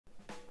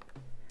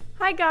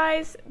Hi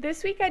guys!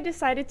 This week I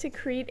decided to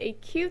create a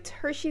cute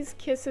Hershey's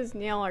Kisses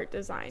nail art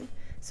design.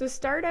 So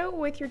start out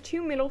with your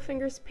two middle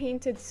fingers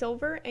painted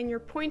silver and your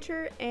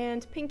pointer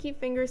and pinky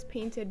fingers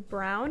painted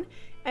brown,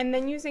 and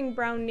then using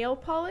brown nail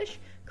polish,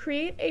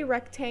 create a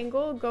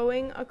rectangle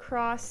going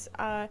across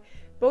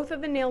both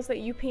of the nails that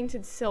you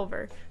painted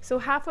silver. So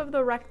half of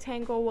the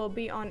rectangle will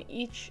be on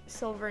each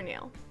silver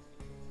nail.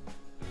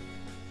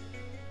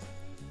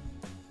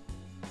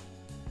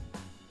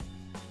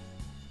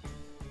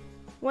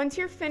 Once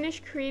you're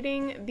finished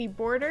creating the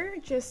border,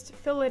 just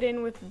fill it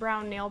in with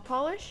brown nail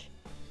polish.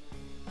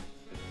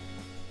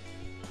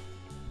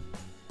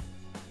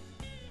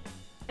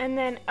 And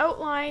then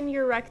outline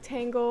your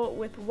rectangle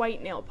with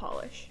white nail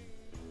polish.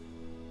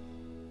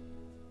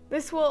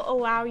 This will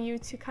allow you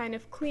to kind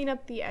of clean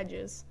up the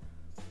edges.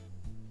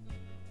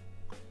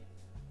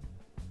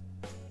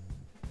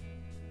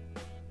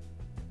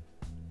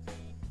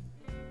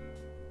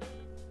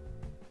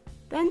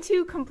 Then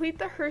to complete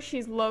the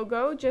Hershey's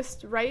logo,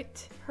 just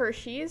write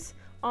Hershey's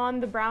on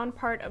the brown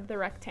part of the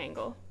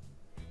rectangle.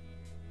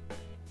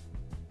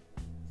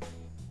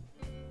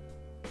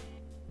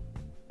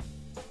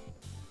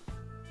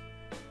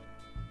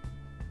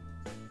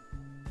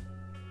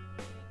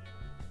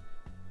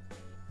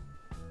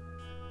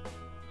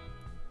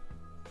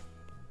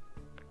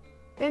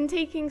 Then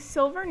taking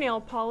silver nail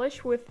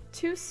polish with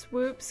two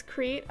swoops,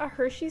 create a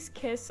Hershey's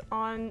kiss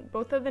on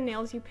both of the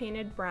nails you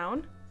painted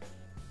brown.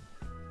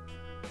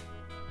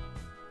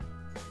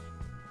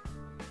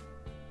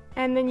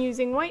 And then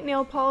using white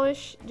nail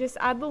polish, just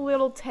add the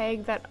little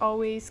tag that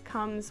always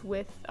comes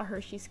with a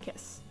Hershey's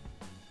Kiss.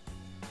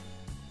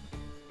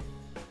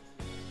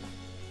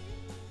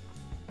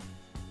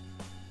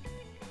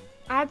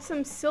 Add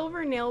some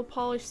silver nail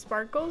polish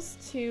sparkles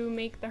to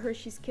make the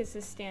Hershey's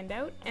Kisses stand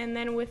out, and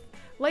then with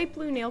light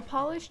blue nail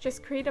polish,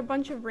 just create a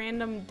bunch of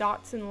random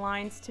dots and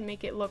lines to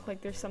make it look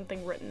like there's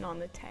something written on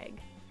the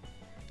tag.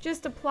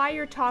 Just apply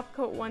your top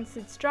coat once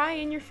it's dry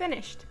and you're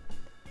finished.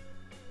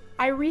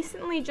 I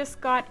recently just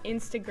got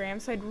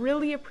Instagram, so I'd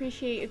really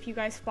appreciate if you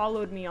guys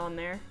followed me on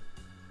there.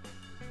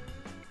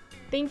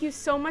 Thank you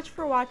so much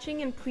for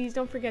watching, and please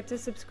don't forget to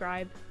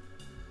subscribe.